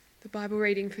Bible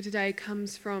reading for today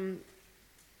comes from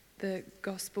the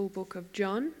Gospel book of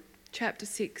John, chapter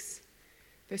 6,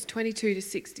 verse 22 to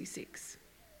 66.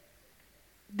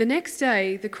 The next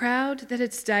day, the crowd that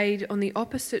had stayed on the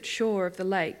opposite shore of the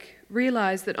lake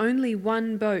realized that only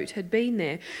one boat had been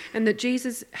there and that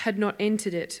Jesus had not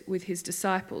entered it with his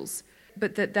disciples,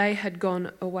 but that they had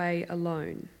gone away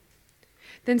alone.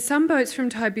 Then some boats from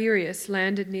Tiberias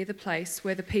landed near the place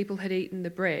where the people had eaten the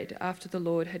bread after the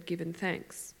Lord had given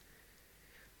thanks.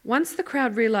 Once the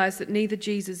crowd realized that neither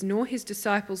Jesus nor his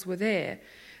disciples were there,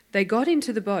 they got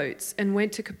into the boats and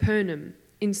went to Capernaum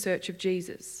in search of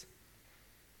Jesus.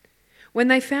 When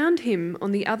they found him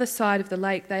on the other side of the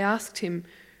lake, they asked him,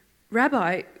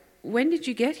 "Rabbi, when did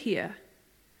you get here?"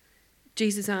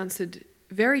 Jesus answered,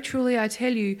 "Very truly I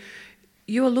tell you,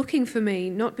 you are looking for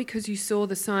me not because you saw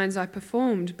the signs I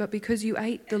performed, but because you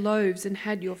ate the loaves and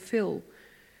had your fill.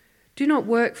 Do not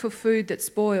work for food that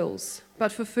spoils,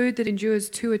 but for food that endures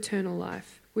to eternal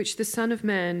life, which the Son of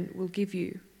Man will give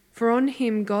you. For on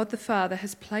him God the Father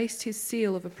has placed his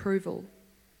seal of approval."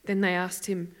 Then they asked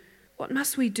him, "What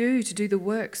must we do to do the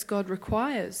works God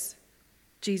requires?"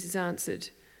 Jesus answered,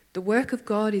 "The work of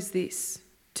God is this,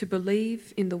 to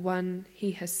believe in the one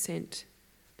he has sent."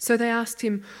 So they asked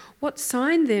him, "What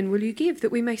sign then will you give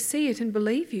that we may see it and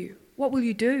believe you? What will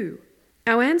you do?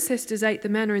 Our ancestors ate the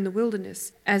manna in the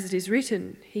wilderness. As it is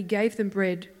written, he gave them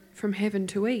bread from heaven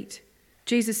to eat."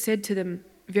 Jesus said to them,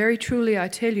 "Very truly I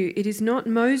tell you, it is not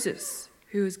Moses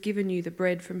who has given you the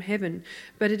bread from heaven,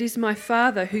 but it is my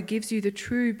Father who gives you the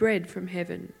true bread from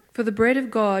heaven. For the bread of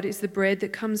God is the bread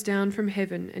that comes down from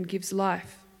heaven and gives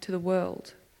life to the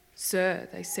world." "Sir,"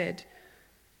 they said,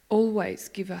 "always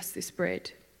give us this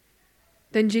bread."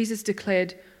 Then Jesus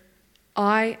declared,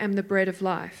 "I am the bread of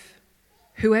life.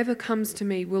 Whoever comes to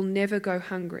me will never go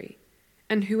hungry,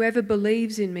 and whoever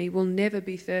believes in me will never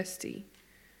be thirsty.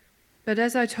 But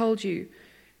as I told you,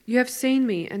 you have seen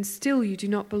me, and still you do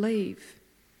not believe.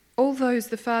 All those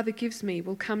the Father gives me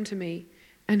will come to me,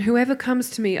 and whoever comes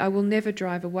to me I will never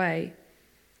drive away.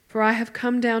 For I have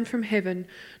come down from heaven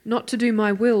not to do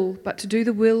my will, but to do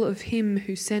the will of him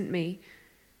who sent me.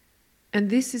 And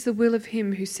this is the will of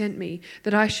him who sent me,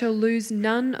 that I shall lose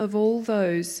none of all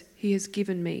those he has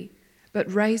given me, but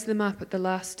raise them up at the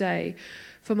last day.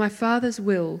 For my Father's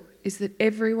will is that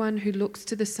everyone who looks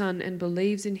to the Son and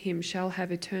believes in him shall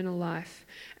have eternal life,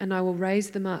 and I will raise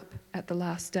them up at the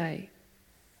last day."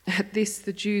 At this,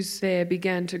 the Jews there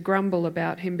began to grumble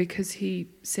about him because he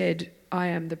said, "I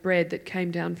am the bread that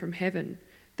came down from heaven."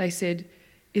 They said,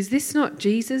 "Is this not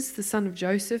Jesus, the son of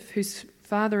Joseph, whose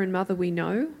father and mother we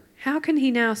know? How can he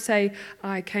now say,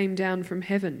 'I came down from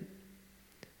heaven'?"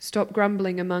 "Stop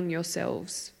grumbling among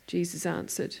yourselves," Jesus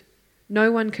answered.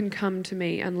 "No one can come to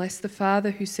me unless the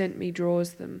Father who sent me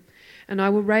draws them, and I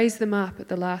will raise them up at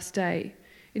the last day.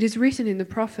 It is written in the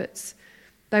prophets,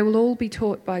 'They will all be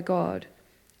taught by God.'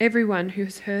 Everyone who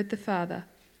has heard the Father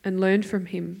and learned from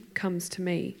him comes to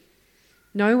me.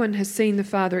 No one has seen the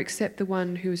Father except the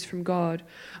one who is from God.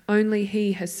 Only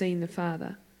he has seen the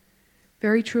Father.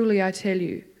 Very truly I tell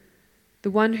you,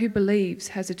 the one who believes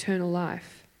has eternal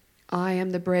life. I am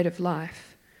the bread of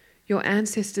life. Your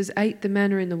ancestors ate the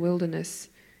manna in the wilderness,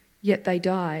 yet they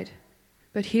died.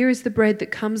 But here is the bread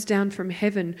that comes down from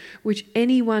heaven, which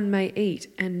anyone may eat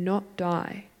and not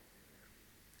die.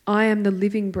 I am the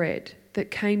living bread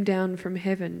that came down from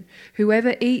heaven.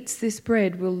 Whoever eats this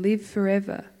bread will live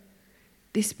forever.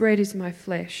 This bread is my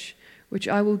flesh, which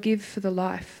I will give for the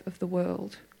life of the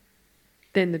world."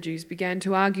 Then the Jews began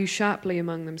to argue sharply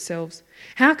among themselves,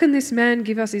 "How can this man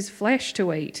give us his flesh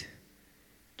to eat?"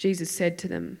 Jesus said to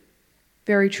them,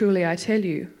 "Very truly I tell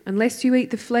you, unless you eat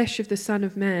the flesh of the Son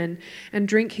of Man and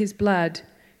drink his blood,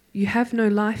 you have no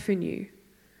life in you.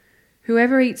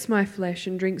 Whoever eats my flesh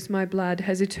and drinks my blood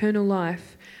has eternal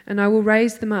life, and I will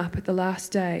raise them up at the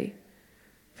last day.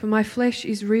 For my flesh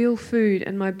is real food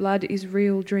and my blood is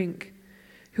real drink.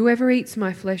 Whoever eats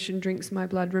my flesh and drinks my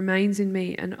blood remains in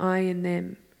me and I in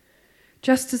them.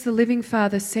 Just as the living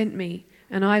Father sent me,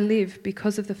 and I live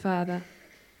because of the Father,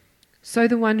 so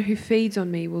the one who feeds on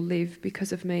me will live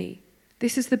because of me.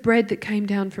 This is the bread that came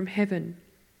down from heaven.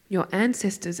 Your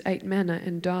ancestors ate manna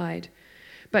and died,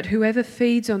 but whoever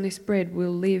feeds on this bread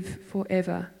will live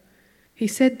forever." He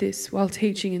said this while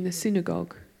teaching in the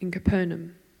synagogue in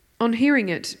Capernaum. On hearing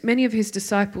it, many of his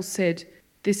disciples said,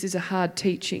 "This is a hard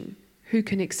teaching. Who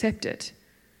can accept it?"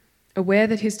 Aware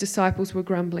that his disciples were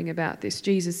grumbling about this,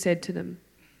 Jesus said to them,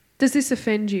 "Does this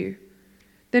offend you?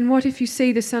 Then what if you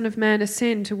see the Son of Man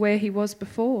ascend to where he was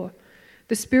before?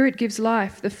 The Spirit gives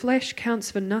life, the flesh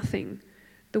counts for nothing.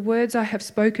 The words I have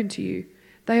spoken to you,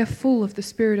 they are full of the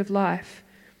Spirit of life.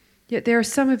 Yet there are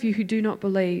some of you who do not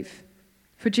believe."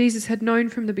 For Jesus had known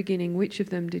from the beginning which of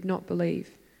them did not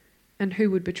believe and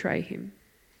who would betray him.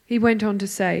 He went on to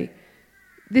say,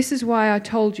 "This is why I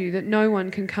told you that no one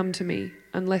can come to me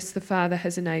unless the Father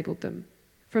has enabled them."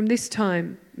 From this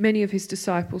time, many of his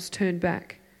disciples turned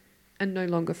back and no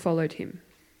longer followed him.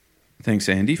 Thanks,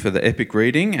 Andy, for the epic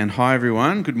reading. And hi,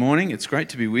 everyone. Good morning. It's great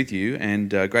to be with you and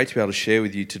great to be able to share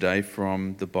with you today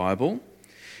from the Bible.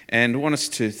 And I want us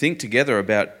to think together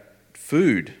about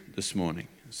food this morning.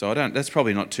 So that's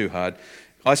probably not too hard.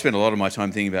 I spend a lot of my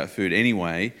time thinking about food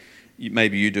anyway.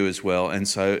 Maybe you do as well. And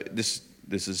so this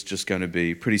is just going to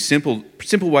be a pretty simple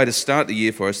way to start the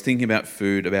year for us, thinking about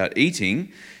food, about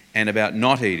eating and about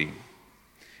not eating,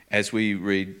 as we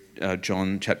read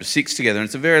John chapter 6 together. And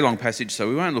it's a very long passage, so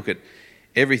we won't look at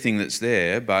everything that's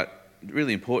there, but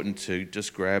really important to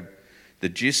just grab the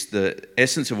gist, the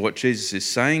essence of what Jesus is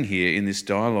saying here in this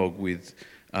dialogue with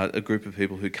a group of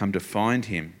people who come to find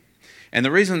him. And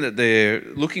the reason that they're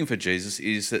looking for Jesus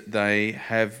is that they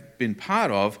have been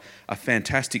part of a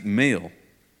fantastic meal.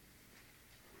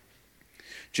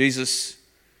 Jesus,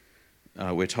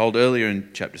 we're told earlier in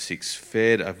chapter 6,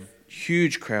 fed a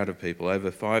huge crowd of people,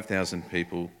 over 5,000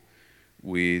 people,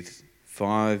 with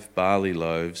 5 barley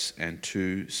loaves and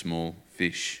 2 small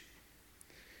fish.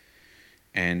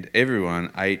 And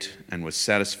everyone ate and was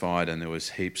satisfied, and there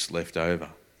was heaps left over.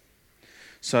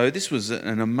 So this would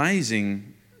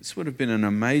have been an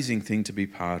amazing thing to be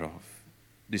part of.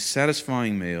 This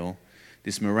satisfying meal,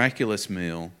 this miraculous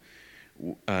meal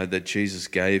that Jesus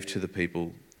gave to the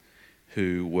people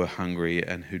who were hungry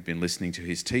and who'd been listening to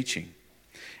his teaching.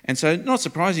 And so not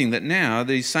surprising that now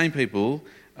these same people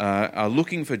are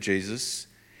looking for Jesus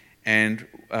and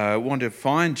want to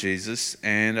find Jesus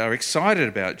and are excited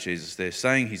about Jesus. They're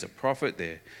saying he's a prophet.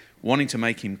 They're wanting to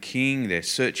make him king. They're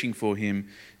searching for him.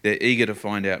 They're eager to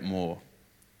find out more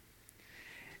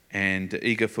and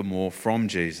eager for more from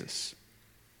Jesus.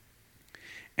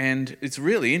 And it's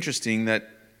really interesting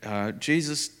that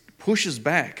Jesus pushes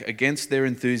back against their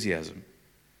enthusiasm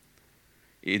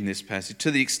in this passage,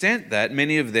 to the extent that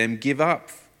many of them give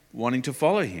up wanting to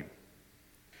follow him.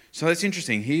 So that's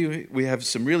interesting. Here we have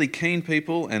some really keen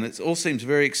people, and it all seems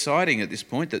very exciting at this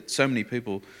point that so many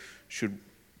people should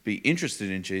be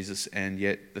interested in Jesus, and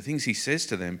yet the things he says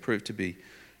to them prove to be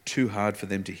too hard for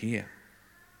them to hear.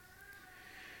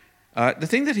 The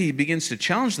thing that he begins to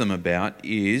challenge them about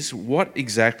is what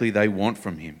exactly they want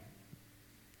from him.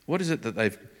 What is it that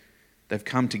they've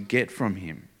come to get from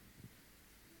him?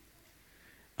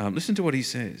 Listen to what he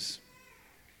says.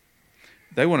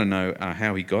 They want to know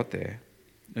how he got there.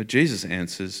 Jesus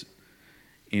answers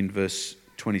in verse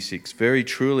 26, "Very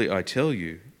truly I tell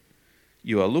you,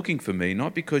 you are looking for me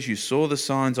not because you saw the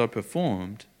signs I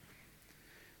performed,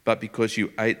 but because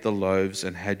you ate the loaves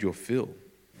and had your fill."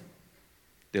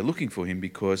 They're looking for him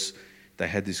because they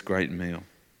had this great meal.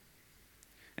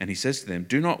 And he says to them,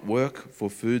 "Do not work for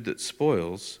food that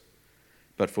spoils,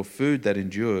 but for food that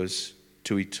endures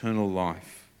to eternal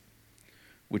life,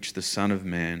 which the Son of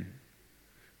Man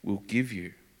will give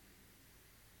you."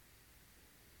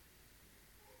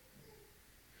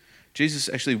 Jesus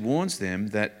actually warns them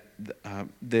that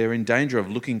they're in danger of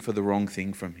looking for the wrong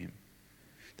thing from him.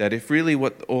 That if really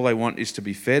all they want is to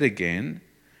be fed again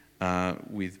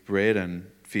with bread and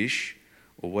fish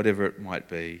or whatever it might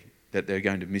be, that they're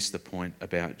going to miss the point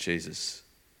about Jesus.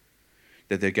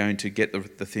 That they're going to get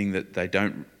the thing that they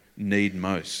don't need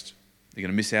most. They're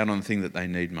going to miss out on the thing that they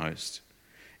need most.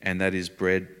 And that is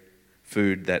bread,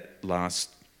 food that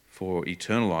lasts for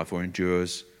eternal life or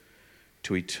endures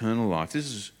to eternal life. This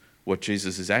is what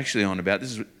Jesus is actually on about.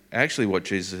 This is actually what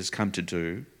Jesus has come to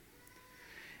do.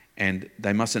 And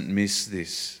they mustn't miss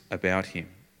this about him.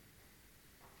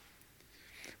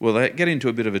 Well, they get into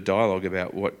a bit of a dialogue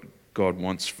about what God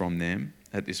wants from them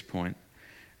at this point.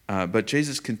 But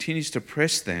Jesus continues to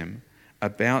press them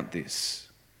about this.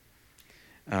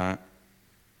 And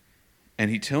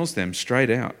he tells them straight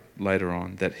out later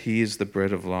on that he is the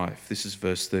bread of life. This is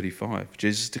verse 35.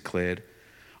 Jesus declared,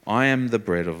 "I am the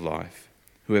bread of life.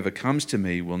 Whoever comes to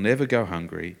me will never go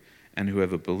hungry, and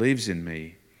whoever believes in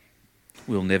me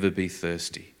will never be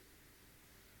thirsty."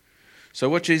 So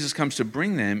what Jesus comes to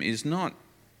bring them is not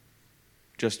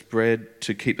just bread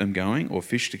to keep them going or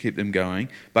fish to keep them going,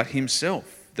 but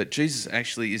himself, that Jesus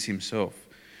actually is himself,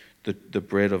 the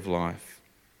bread of life.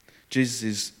 Jesus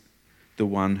is the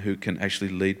one who can actually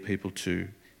lead people to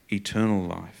eternal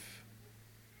life.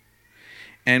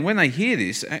 And when they hear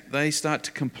this, they start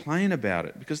to complain about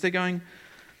it because they're going,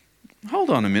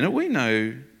 "Hold on a minute, we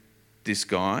know this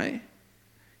guy.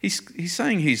 He's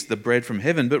saying he's the bread from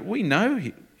heaven, but we know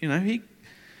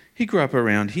he grew up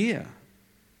around here.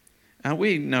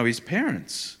 We know his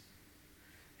parents.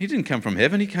 He didn't come from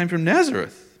heaven, he came from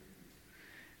Nazareth.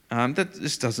 That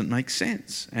just doesn't make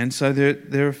sense. And so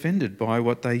they're offended by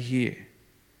what they hear.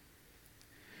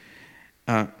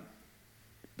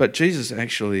 But Jesus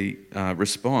actually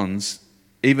responds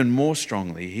even more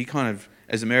strongly. He kind of,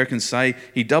 as Americans say,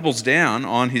 he doubles down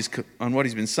on what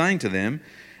he's been saying to them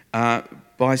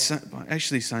by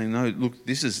actually saying, no, look,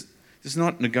 this is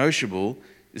not negotiable.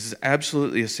 This is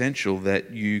absolutely essential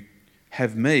that you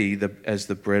have me as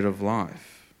the bread of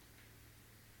life.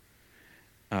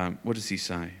 What does he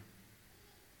say?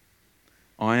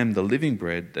 I am the living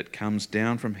bread that comes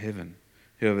down from heaven.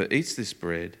 Whoever eats this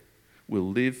bread will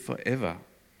live forever.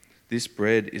 This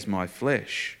bread is my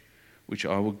flesh, which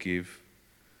I will give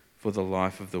for the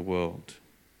life of the world.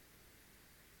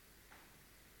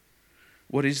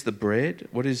 What is the bread?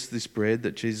 What is this bread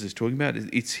that Jesus is talking about?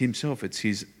 It's himself. It's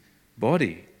his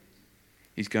body.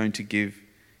 He's going to give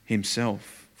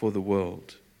himself for the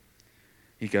world.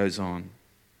 He goes on,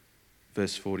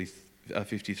 verse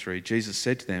 53. Jesus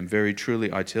said to them, very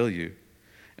truly I tell you,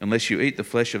 unless you eat the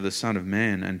flesh of the Son of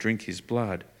Man and drink his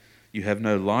blood, you have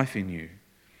no life in you.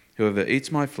 Whoever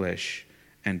eats my flesh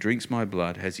and drinks my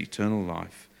blood has eternal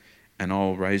life, and I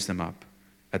will raise them up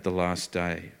at the last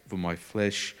day. For my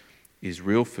flesh is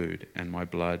real food, and my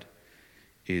blood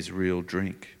is real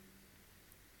drink.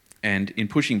 And in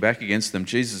pushing back against them,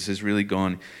 Jesus has really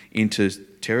gone into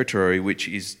territory which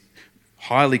is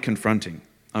highly confronting.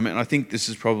 I mean, I think this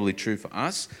is probably true for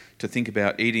us, to think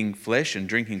about eating flesh and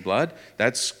drinking blood.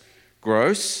 That's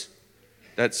gross.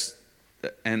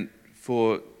 And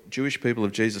for Jewish people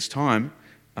of Jesus' time,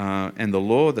 and the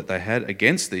law that they had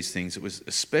against these things, it was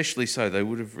especially so. They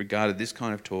would have regarded this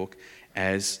kind of talk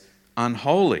as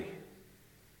unholy.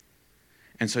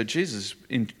 And so Jesus,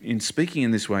 in speaking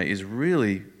in this way, is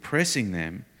really pressing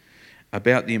them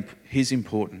about his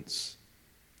importance,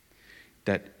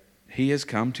 that he has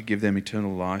come to give them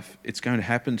eternal life. It's going to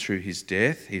happen through his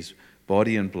death, his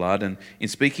body and blood. And in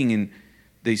speaking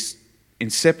in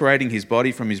separating his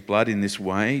body from his blood in this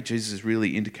way, Jesus is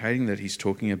really indicating that he's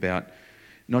talking about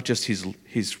not just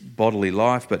his bodily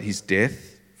life, but his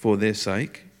death for their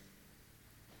sake.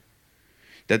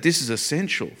 That this is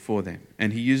essential for them.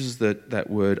 And he uses that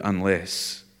word,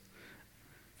 unless.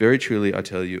 Very truly, I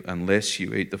tell you, unless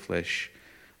you eat the flesh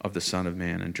of the Son of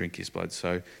Man and drink his blood.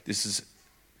 So this is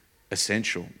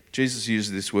essential. Jesus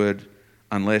uses this word,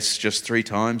 unless, just 3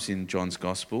 times in John's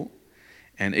Gospel.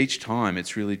 And each time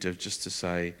it's really just to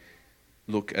say,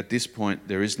 look, at this point,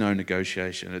 there is no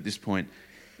negotiation. At this point,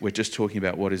 we're just talking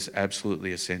about what is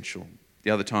absolutely essential.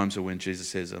 The other times are when Jesus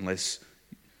says, unless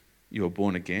you are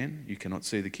born again, you cannot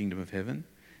see the kingdom of heaven.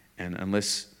 And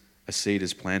unless a seed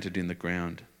is planted in the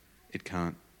ground, it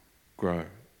can't grow.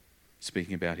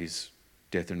 Speaking about his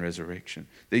death and resurrection.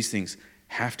 These things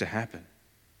have to happen.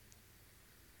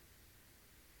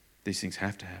 These things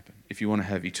have to happen. If you want to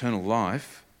have eternal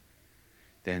life,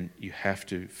 then you have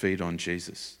to feed on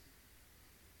Jesus.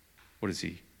 What is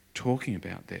he talking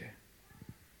about there?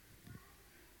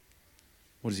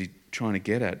 What is he trying to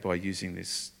get at by using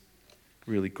this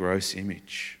really gross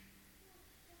image?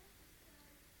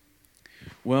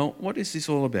 Well, what is this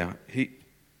all about?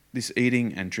 This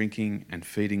eating and drinking and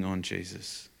feeding on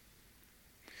Jesus.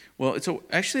 Well, it's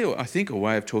actually, I think, a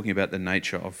way of talking about the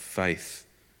nature of faith,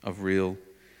 of real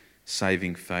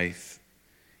saving faith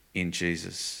in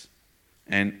Jesus.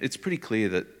 And it's pretty clear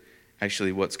that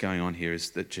actually what's going on here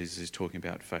is that Jesus is talking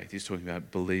about faith. He's talking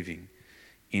about believing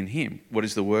in him. What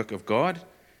is the work of God?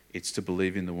 It's to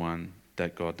believe in the one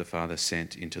that God the Father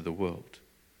sent into the world.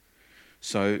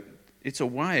 So it's a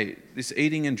way, this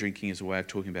eating and drinking is a way of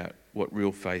talking about what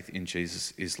real faith in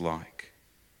Jesus is like.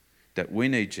 That we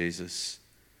need Jesus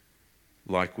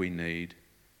like we need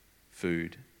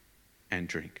food and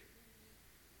drink.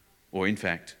 Or in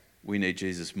fact, we need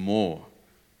Jesus more.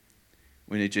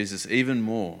 We need Jesus even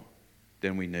more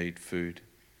than we need food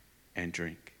and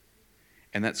drink.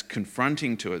 And that's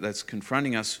confronting to it. That's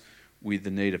confronting us with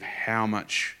the need of how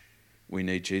much we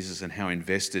need Jesus and how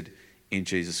invested in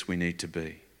Jesus we need to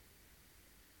be.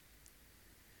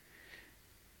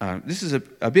 This is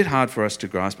a bit hard for us to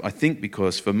grasp, I think,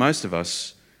 because for most of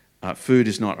us, food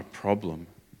is not a problem.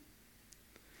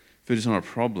 Food is not a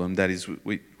problem. That is,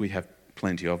 we have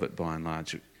plenty of it by and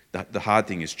large. The hard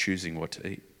thing is choosing what to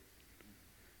eat.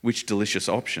 Which delicious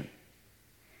option.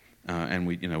 And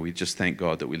we just thank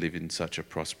God that we live in such a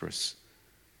prosperous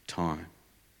time.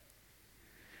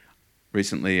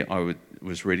 Recently, I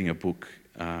was reading a book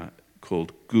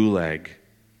called Gulag.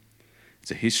 It's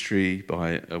a history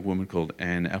by a woman called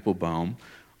Anne Applebaum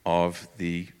of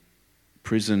the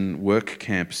prison work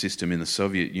camp system in the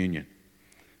Soviet Union.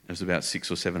 There's about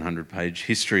 600 or 700 page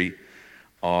history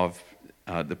of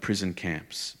the prison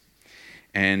camps.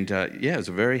 And it was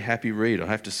a very happy read, I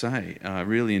have to say. I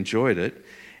really enjoyed it.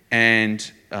 And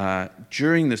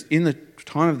in the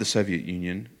time of the Soviet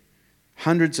Union,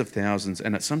 hundreds of thousands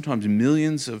and sometimes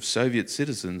millions of Soviet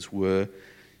citizens were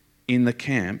in the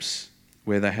camps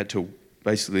where they had to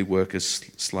basically work as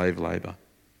slave labour.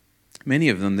 Many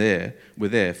of them were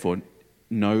there for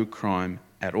no crime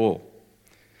at all.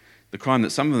 The crime that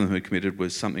some of them had committed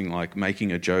was something like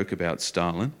making a joke about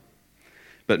Stalin,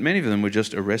 but many of them were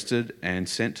just arrested and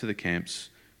sent to the camps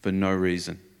for no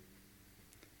reason.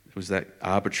 It was that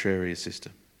arbitrary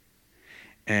system.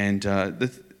 And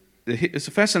it's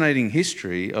a fascinating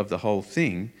history of the whole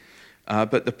thing,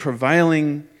 but the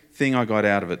prevailing thing I got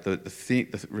out of it,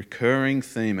 the recurring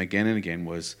theme again and again,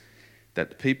 was that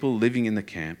the people living in the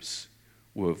camps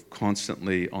were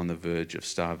constantly on the verge of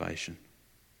starvation.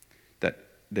 That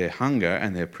their hunger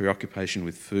and their preoccupation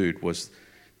with food was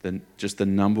just the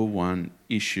number one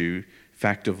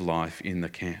fact of life in the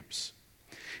camps.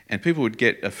 And people would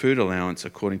get a food allowance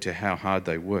according to how hard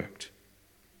they worked.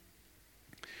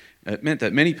 It meant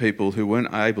that many people who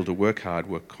weren't able to work hard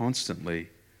were constantly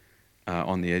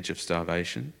on the edge of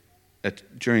starvation.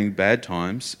 During bad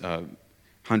times,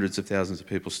 hundreds of thousands of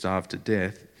people starved to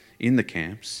death in the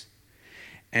camps,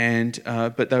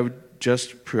 but they were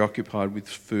just preoccupied with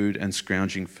food and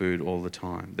scrounging food all the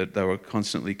time. That they were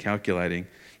constantly calculating,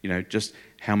 just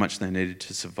how much they needed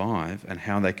to survive and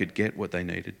how they could get what they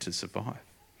needed to survive.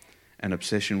 An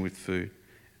obsession with food,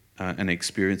 an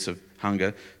experience of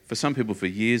hunger for some people for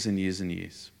years and years and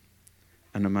years.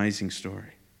 An amazing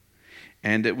story.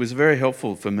 And it was very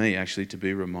helpful for me actually to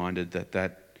be reminded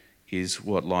that is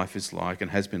what life is like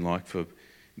and has been like for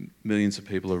millions of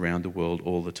people around the world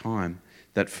all the time.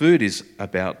 That food is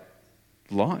about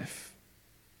life.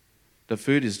 The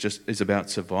food is about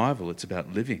survival. It's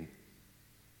about living.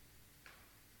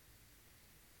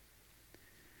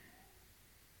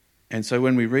 And so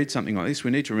when we read something like this,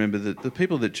 we need to remember that the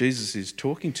people that Jesus is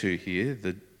talking to here,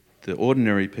 the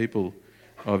ordinary people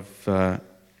of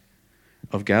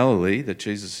Galilee that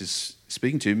Jesus is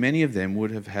speaking to, many of them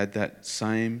would have had that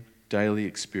same daily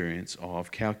experience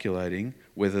of calculating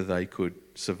whether they could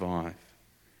survive.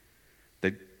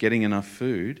 That getting enough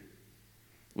food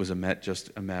was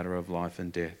just a matter of life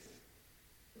and death,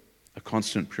 a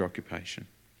constant preoccupation.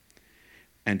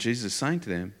 And Jesus is saying to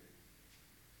them,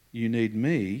 you need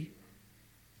me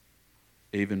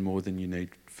even more than you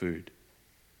need food.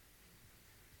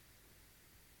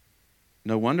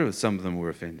 No wonder some of them were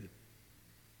offended,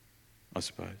 I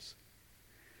suppose.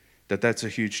 That's a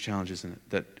huge challenge, isn't it?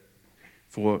 That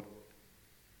for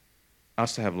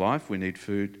us to have life, we need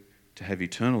food. To have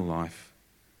eternal life,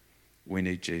 we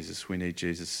need Jesus. We need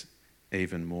Jesus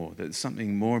even more. There's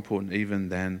something more important even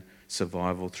than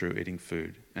survival through eating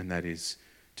food, and that is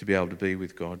to be able to be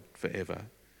with God forever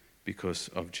because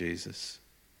of Jesus.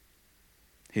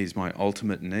 He's my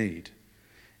ultimate need.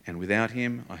 And without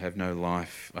him, I have no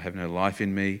life. I have no life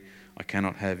in me. I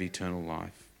cannot have eternal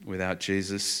life. Without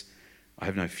Jesus, I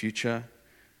have no future.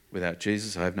 Without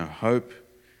Jesus, I have no hope.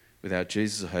 Without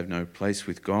Jesus, I have no place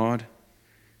with God.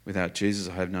 Without Jesus,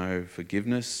 I have no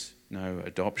forgiveness, no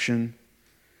adoption,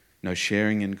 no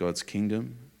sharing in God's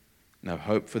kingdom, no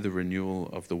hope for the renewal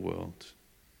of the world.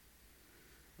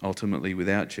 Ultimately,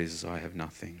 without Jesus, I have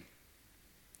nothing.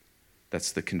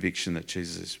 That's the conviction that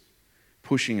Jesus is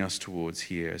pushing us towards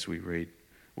here as we read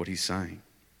what he's saying.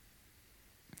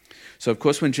 So, of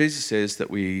course, when Jesus says that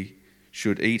we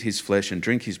should eat his flesh and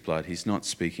drink his blood, he's not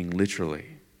speaking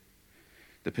literally.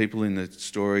 The people in the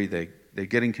story, they're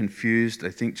getting confused. They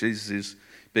think Jesus is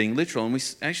being literal. And we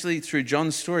actually, through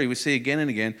John's story, we see again and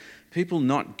again people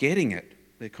not getting it.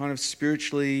 They're kind of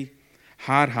spiritually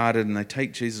hard-hearted and they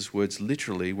take Jesus' words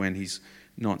literally when he's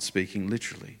not speaking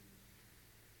literally.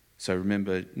 So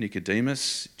remember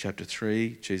Nicodemus, chapter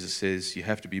 3, Jesus says, you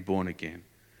have to be born again.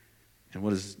 And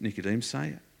what does Nicodemus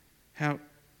say? How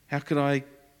could I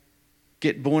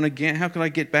get born again? How could I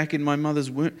get back in my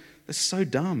mother's womb? That's so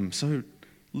dumb, so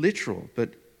literal.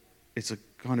 But it's a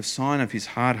kind of sign of his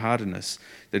hard-heartedness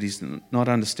that he's not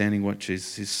understanding what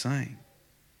Jesus is saying.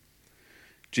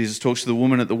 Jesus talks to the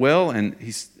woman at the well and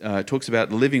he talks about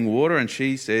the living water, and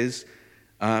she says,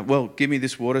 well, give me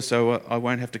this water so I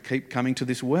won't have to keep coming to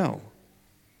this well.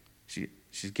 She's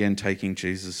again taking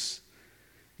Jesus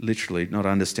literally, not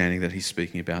understanding that he's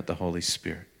speaking about the Holy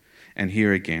Spirit. And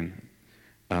here again,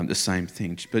 the same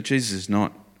thing. But Jesus is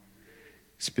not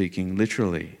speaking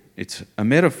literally. It's a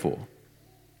metaphor.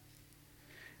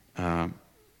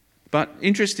 But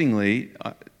interestingly,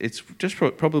 it's just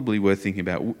probably worth thinking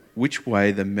about which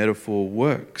way the metaphor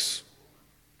works.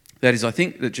 That is, I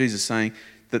think that Jesus is saying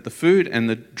that the food and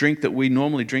the drink that we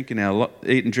normally eat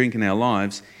and drink in our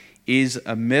lives is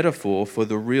a metaphor for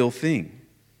the real thing.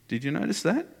 Did you notice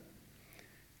that?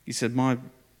 He said, my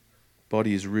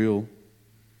body is real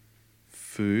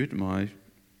food, my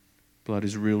blood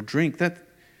is real drink. That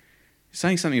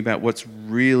saying something about what's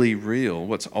really real,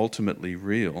 what's ultimately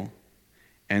real,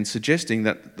 and suggesting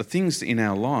that the things in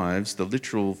our lives, the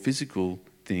literal physical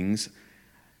things,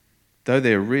 though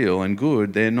they're real and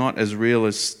good, they're not as real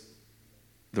as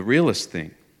the realest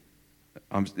thing.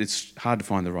 It's hard to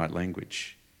find the right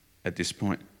language at this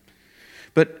point.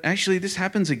 But actually, this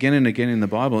happens again and again in the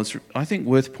Bible. It's, I think,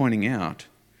 worth pointing out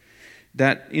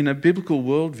that in a biblical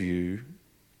worldview,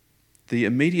 the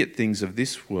immediate things of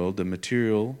this world, the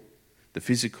material, the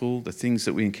physical, the things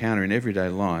that we encounter in everyday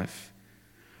life,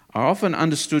 are often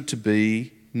understood to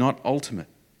be not ultimate,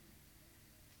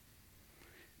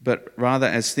 but rather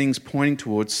as things pointing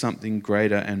towards something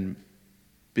greater and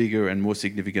bigger and more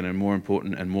significant and more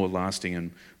important and more lasting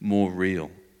and more real.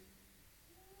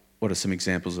 What are some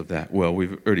examples of that? Well,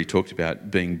 we've already talked about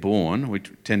being born. We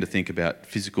tend to think about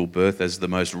physical birth as the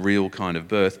most real kind of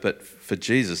birth, but for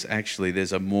Jesus, actually,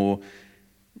 there's a more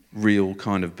real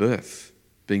kind of birth,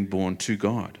 being born to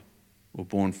God or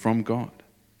born from God.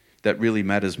 That really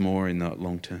matters more in the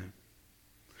long term.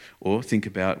 Or think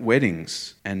about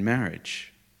weddings and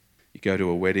marriage. You go to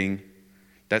a wedding,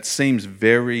 that seems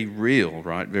very real,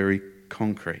 right? Very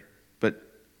concrete. But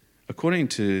according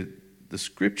to the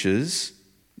scriptures,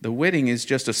 the wedding is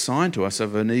just a sign to us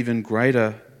of an even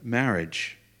greater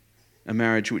marriage, a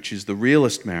marriage which is the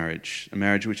realest marriage, a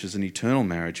marriage which is an eternal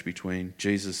marriage between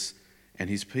Jesus and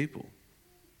his people.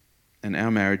 And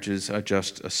our marriages are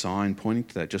just a sign pointing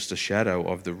to that, just a shadow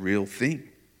of the real thing.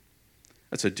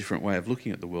 That's a different way of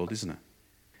looking at the world, isn't it?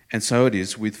 And so it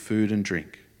is with food and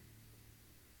drink.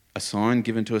 A sign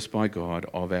given to us by God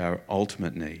of our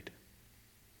ultimate need.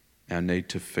 Our need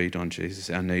to feed on Jesus,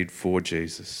 our need for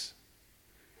Jesus.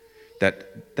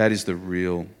 That is the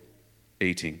real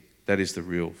eating. That is the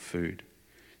real food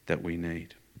that we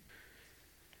need.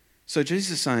 So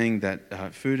Jesus is saying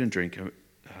that food and drink are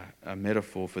a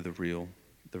metaphor for the real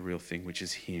thing, which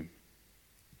is him.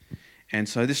 And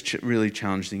so this really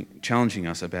challenging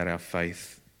us about our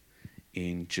faith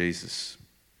in Jesus.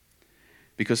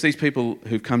 Because these people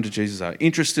who've come to Jesus are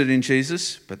interested in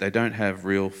Jesus, but they don't have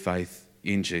real faith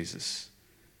in Jesus.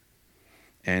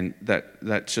 And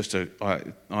that's just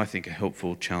I think, a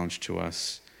helpful challenge to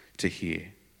us to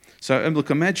hear. So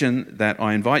look, imagine that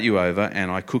I invite you over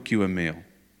and I cook you a meal.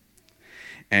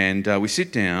 And we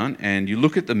sit down and you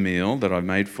look at the meal that I've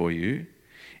made for you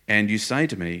and you say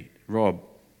to me, Rob,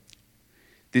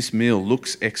 this meal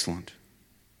looks excellent.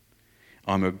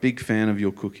 I'm a big fan of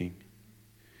your cooking.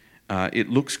 It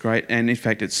looks great, and in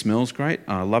fact it smells great.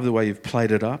 I love the way you've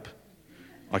plated it up.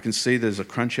 I can see there's a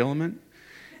crunch element.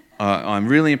 I'm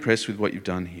really impressed with what you've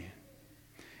done here.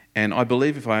 And I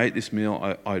believe if I ate this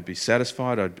meal, I'd be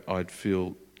satisfied. I'd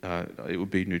feel it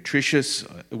would be nutritious.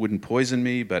 It wouldn't poison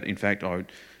me, but in fact, I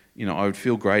would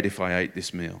feel great if I ate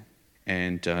this meal.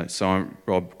 And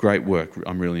Rob, great work.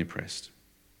 I'm really impressed.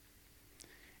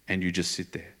 And you just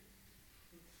sit there.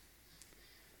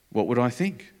 What would I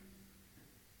think?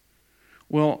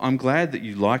 Well, I'm glad that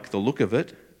you like the look of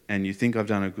it and you think I've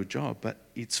done a good job, but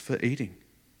it's for eating.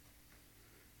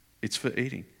 It's for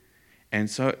eating. And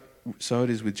so it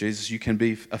is with Jesus. You can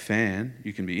be a fan,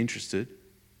 you can be interested,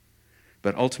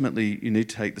 but ultimately you need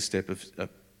to take the step of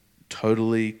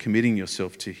totally committing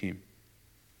yourself to him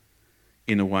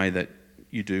in a way that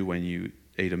you do when you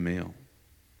eat a meal.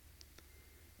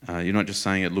 You're not just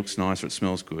saying it looks nice or it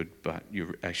smells good, but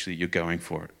you're going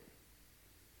for it.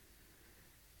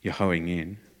 You're hoeing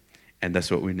in, and that's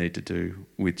what we need to do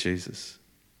with Jesus.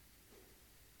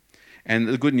 And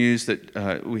the good news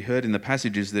that we heard in the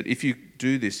passage is that if you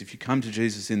do this, if you come to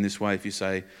Jesus in this way, if you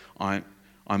say, I'm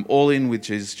all in with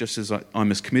Jesus, just as I'm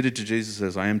as committed to Jesus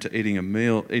as I am to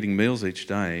eating meals each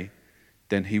day,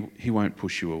 then he won't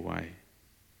push you away.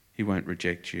 He won't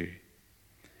reject you.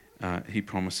 He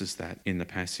promises that in the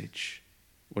passage.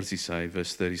 What does he say?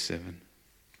 Verse 37.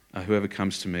 Whoever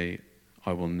comes to me,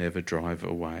 I will never drive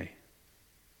away.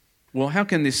 Well, how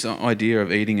can this idea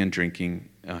of eating and drinking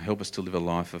help us to live a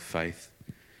life of faith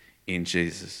in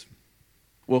Jesus?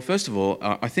 Well, first of all,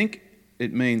 I think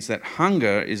it means that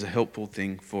hunger is a helpful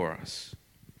thing for us.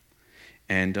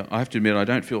 And I have to admit, I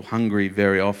don't feel hungry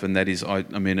very often. That is,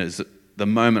 as the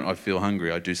moment I feel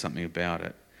hungry, I do something about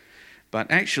it. But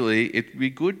actually, it'd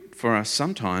be good for us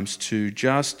sometimes to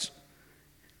just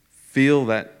feel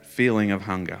that feeling of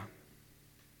hunger.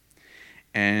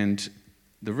 And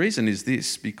The reason is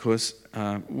this, because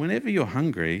whenever you're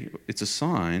hungry, it's a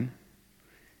sign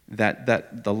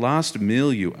that the last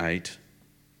meal you ate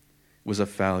was a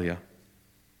failure.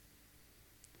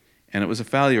 And it was a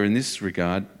failure in this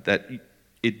regard that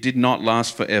it did not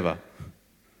last forever.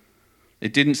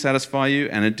 It didn't satisfy you,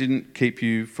 and it didn't keep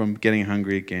you from getting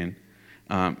hungry again.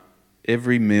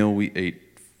 Every meal we eat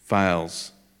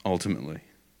fails ultimately,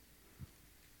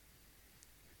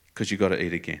 because you've got to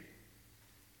eat again.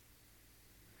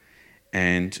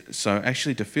 And so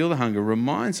actually to feel the hunger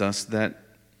reminds us that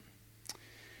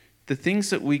the things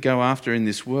that we go after in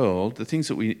this world, the things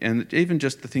that and even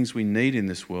just the things we need in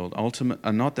this world,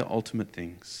 are not the ultimate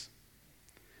things,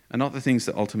 are not the things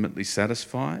that ultimately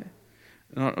satisfy,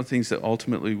 are not the things that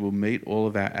ultimately will meet all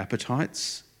of our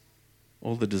appetites,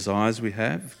 all the desires we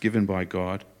have given by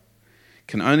God,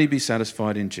 can only be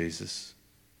satisfied in Jesus.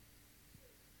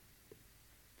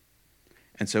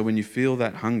 And so when you feel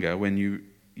that hunger, when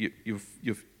you're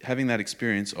having that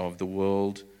experience of the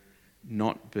world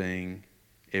not being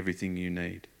everything you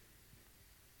need,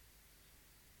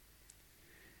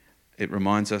 it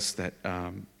reminds us that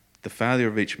the failure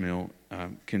of each meal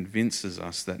convinces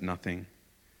us that nothing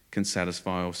can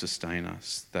satisfy or sustain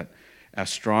us, that our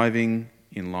striving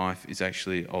in life is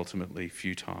actually ultimately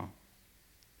futile.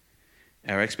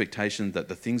 Our expectation that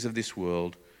the things of this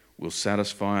world will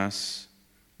satisfy us,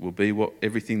 will be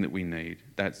everything that we need,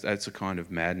 that's a kind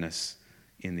of madness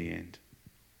in the end.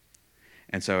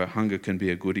 And so our hunger can be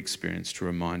a good experience to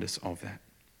remind us of that.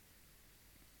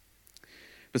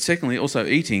 But secondly, also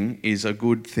eating is a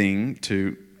good thing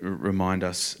to remind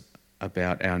us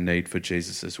about our need for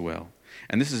Jesus as well.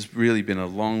 And this has really been a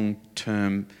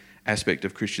long-term aspect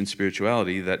of Christian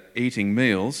spirituality, that eating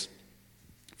meals,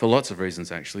 for lots of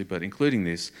reasons actually, but including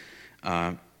this,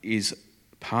 is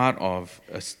part of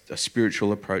a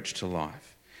spiritual approach to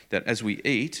life. That as we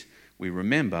eat, we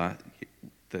remember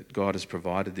that God has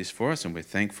provided this for us and we're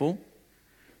thankful,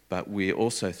 but we're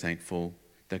also thankful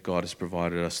that God has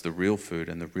provided us the real food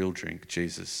and the real drink,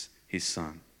 Jesus, his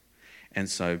Son. And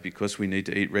so because we need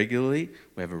to eat regularly,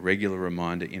 we have a regular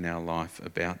reminder in our life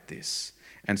about this.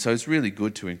 And so it's really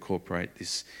good to incorporate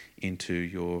this into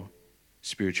your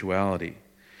spirituality.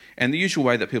 And the usual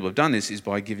way that people have done this is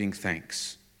by giving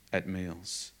thanks at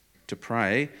meals, to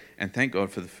pray and thank God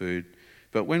for the food.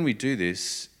 But when we do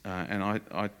this, and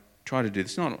I try to do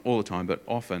this, not all the time, but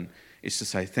often, is to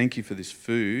say thank you for this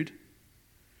food,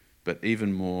 but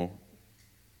even more,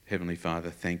 Heavenly Father,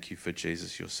 thank you for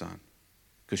Jesus, your Son.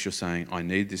 Because you're saying, I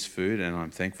need this food and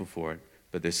I'm thankful for it,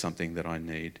 but there's something that I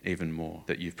need even more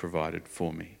that you've provided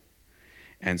for me.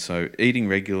 And so eating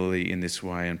regularly in this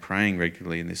way and praying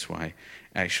regularly in this way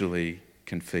actually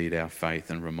can feed our faith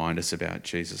and remind us about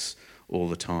Jesus all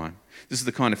the time. This is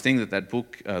the kind of thing that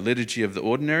book, Liturgy of the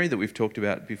Ordinary, that we've talked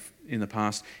about in the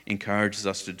past, encourages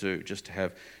us to do, just to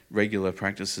have regular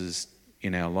practices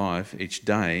in our life each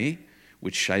day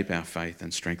which shape our faith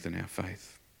and strengthen our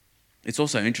faith. It's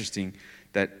also interesting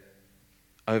that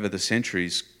over the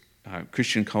centuries,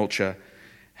 Christian culture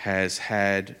has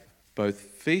had both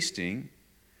feasting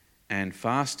and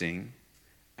fasting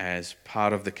as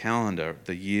part of the calendar,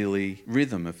 the yearly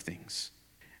rhythm of things,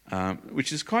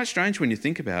 which is quite strange when you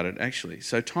think about it, actually.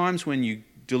 So times when you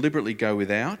deliberately go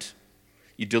without,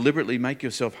 you deliberately make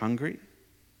yourself hungry,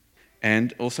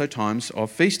 and also times of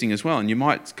feasting as well. And you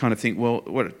might kind of think, well,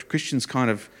 what Christians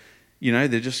kind of,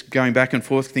 they're just going back and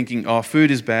forth thinking, oh, food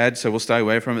is bad, so we'll stay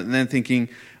away from it. And then thinking,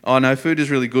 oh, no, food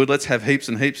is really good, let's have heaps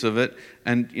and heaps of it.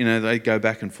 And, they go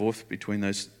back and forth between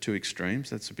those two extremes.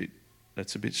 That's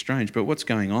a bit strange. But what's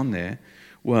going on there?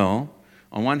 Well,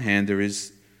 on one hand, there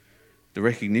is the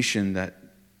recognition that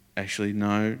actually,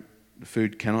 no, the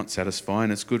food cannot satisfy,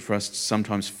 and it's good for us to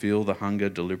sometimes feel the hunger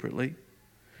deliberately.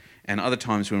 And other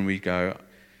times when we go,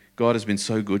 God has been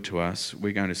so good to us,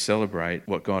 we're going to celebrate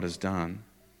what God has done,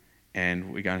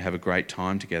 and we're going to have a great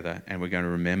time together, and we're going to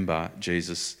remember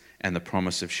Jesus and the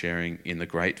promise of sharing in the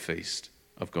great feast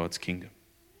of God's kingdom.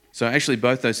 So actually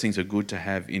both those things are good to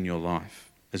have in your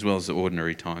life, as well as the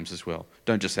ordinary times as well.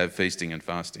 Don't just have feasting and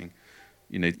fasting.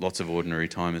 You need lots of ordinary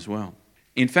time as well.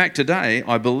 In fact, today,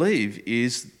 I believe,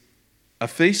 is a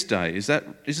feast day.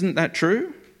 Isn't that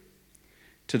true?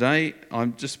 Today,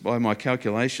 I'm just by my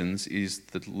calculations, is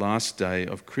the last day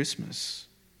of Christmas.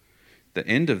 The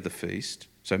end of the feast,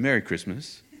 so Merry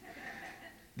Christmas.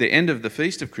 The end of the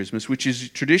feast of Christmas, which is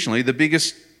traditionally the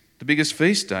biggest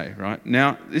feast day, right?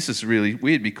 Now, this is really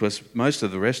weird because most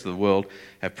of the rest of the world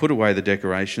have put away the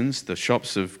decorations. The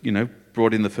shops have,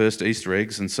 brought in the first Easter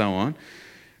eggs and so on.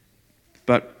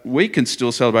 But we can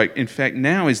still celebrate. In fact,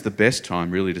 now is the best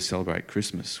time really to celebrate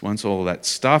Christmas. Once all that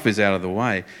stuff is out of the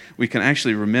way, we can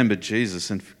actually remember Jesus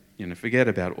and forget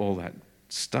about all that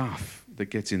stuff that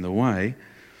gets in the way.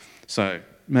 So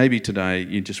maybe today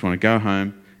you just want to go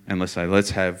home and let's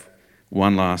have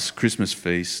one last Christmas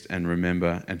feast and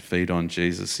remember and feed on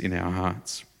Jesus in our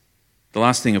hearts. The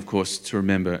last thing, of course, to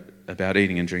remember about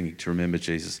eating and drinking to remember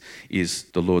Jesus is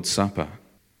the Lord's Supper,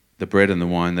 the bread and the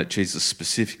wine that Jesus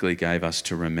specifically gave us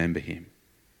to remember him.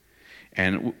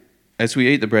 And as we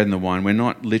eat the bread and the wine, we're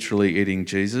not literally eating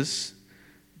Jesus,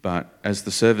 but as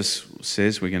the service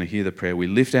says, we're going to hear the prayer. We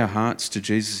lift our hearts to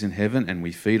Jesus in heaven and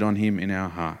we feed on him in our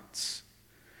hearts.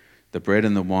 The bread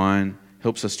and the wine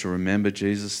helps us to remember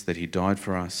Jesus, that he died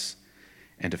for us,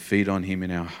 and to feed on him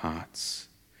in our hearts,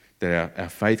 that our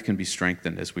faith can be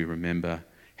strengthened as we remember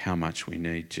how much we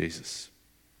need Jesus.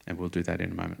 And we'll do that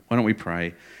in a moment. Why don't we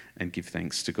pray and give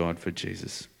thanks to God for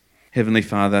Jesus. Heavenly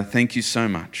Father, thank you so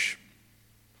much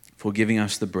for giving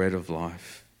us the bread of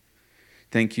life.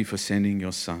 Thank you for sending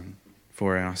your Son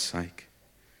for our sake.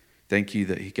 Thank you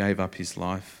that he gave up his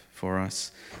life for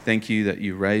us. Thank you that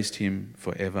you raised him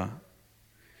forever.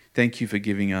 Thank you for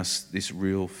giving us this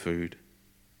real food.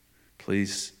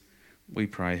 Please, we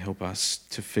pray, help us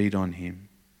to feed on him,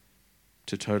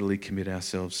 to totally commit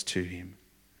ourselves to him,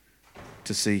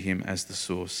 to see him as the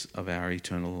source of our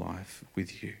eternal life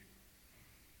with you.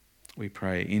 We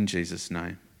pray in Jesus'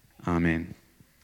 name. Amen.